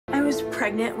was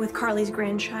pregnant with Carly's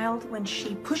grandchild when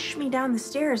she pushed me down the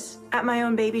stairs at my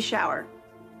own baby shower.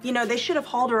 You know, they should have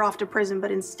hauled her off to prison, but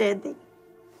instead they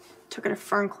took her to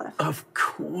Ferncliff. Of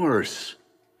course.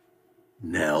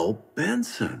 Nelle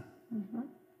Benson. Mm-hmm.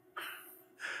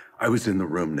 I was in the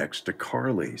room next to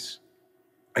Carly's.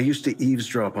 I used to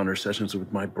eavesdrop on her sessions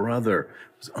with my brother.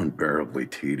 It was unbearably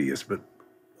tedious, but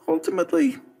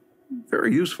ultimately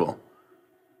very useful.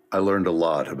 I learned a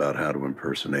lot about how to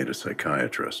impersonate a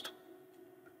psychiatrist.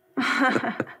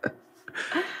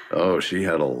 Oh, she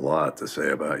had a lot to say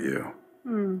about you.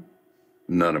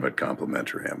 None of it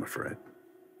complimentary, I'm afraid.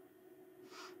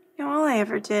 You know, all I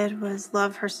ever did was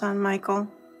love her son,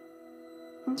 Michael.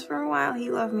 And for a while,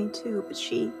 he loved me too, but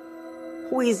she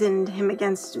poisoned him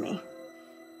against me.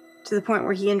 To the point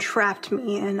where he entrapped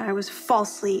me, and I was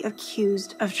falsely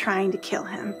accused of trying to kill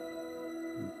him.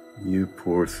 You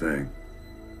poor thing.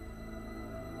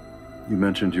 You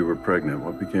mentioned you were pregnant.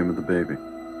 What became of the baby?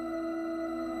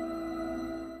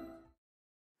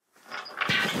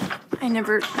 I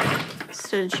never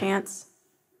stood a chance.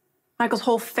 Michael's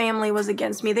whole family was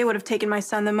against me. They would have taken my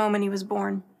son the moment he was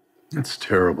born. That's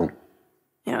terrible.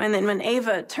 You know, and then when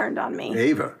Ava turned on me.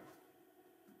 Ava?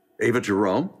 Ava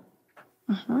Jerome?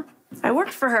 Mm-hmm. I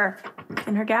worked for her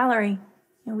in her gallery.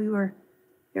 You know, we were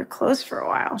close for a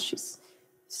while. She's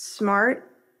smart,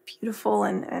 beautiful,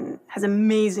 and has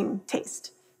amazing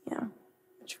taste, you know,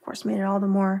 which of course made it all the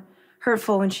more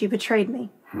hurtful when she betrayed me.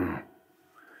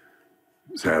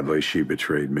 Sadly, she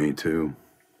betrayed me too.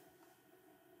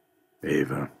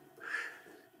 Ava.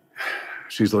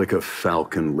 She's like a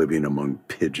falcon living among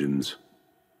pigeons.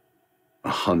 A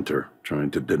hunter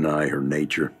trying to deny her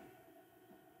nature.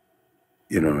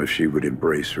 You know, if she would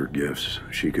embrace her gifts,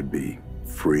 she could be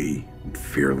free and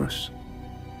fearless.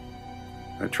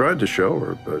 I tried to show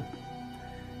her, but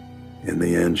in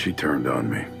the end, she turned on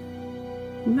me.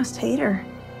 You must hate her.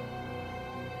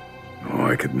 Oh,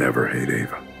 I could never hate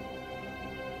Ava.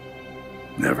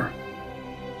 Never.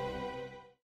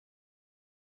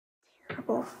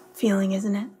 Terrible feeling,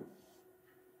 isn't it?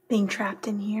 Being trapped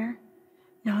in here,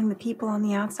 knowing the people on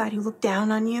the outside who look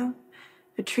down on you,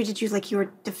 who treated you like you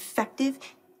were defective,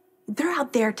 they're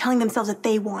out there telling themselves that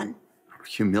they won.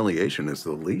 Humiliation is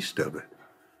the least of it.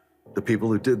 The people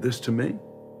who did this to me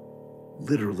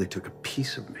literally took a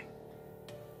piece of me.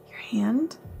 Your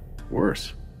hand?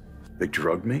 Worse. They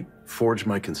drugged me, forged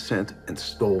my consent, and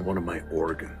stole one of my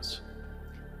organs.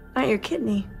 Not your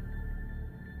kidney.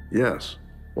 Yes.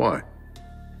 Why?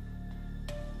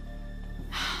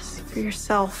 See for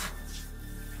yourself.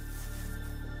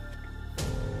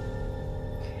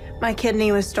 My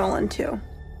kidney was stolen too.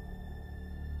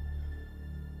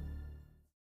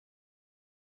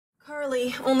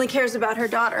 Carly only cares about her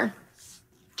daughter.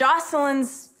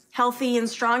 Jocelyn's healthy and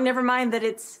strong, never mind that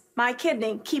it's my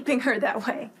kidney keeping her that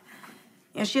way.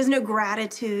 You know, she has no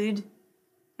gratitude,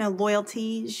 no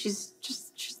loyalty. She's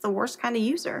the worst kind of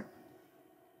user.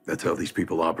 That's how these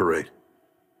people operate.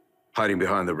 Hiding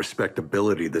behind the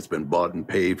respectability that's been bought and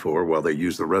paid for while they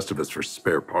use the rest of us for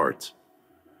spare parts.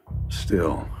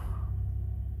 Still,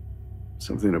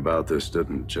 something about this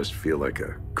doesn't just feel like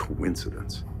a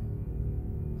coincidence.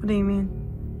 What do you mean?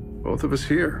 Both of us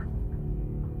here.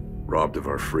 Robbed of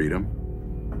our freedom.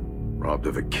 Robbed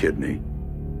of a kidney.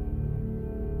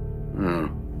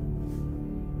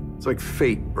 It's like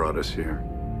fate brought us here.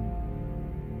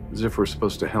 As if we're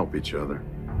supposed to help each other.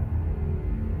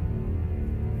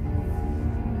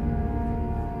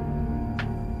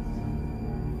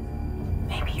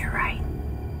 Maybe you're right.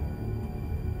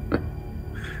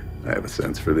 I have a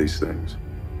sense for these things.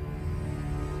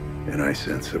 And I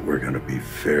sense that we're going to be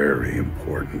very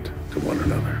important to one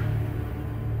another.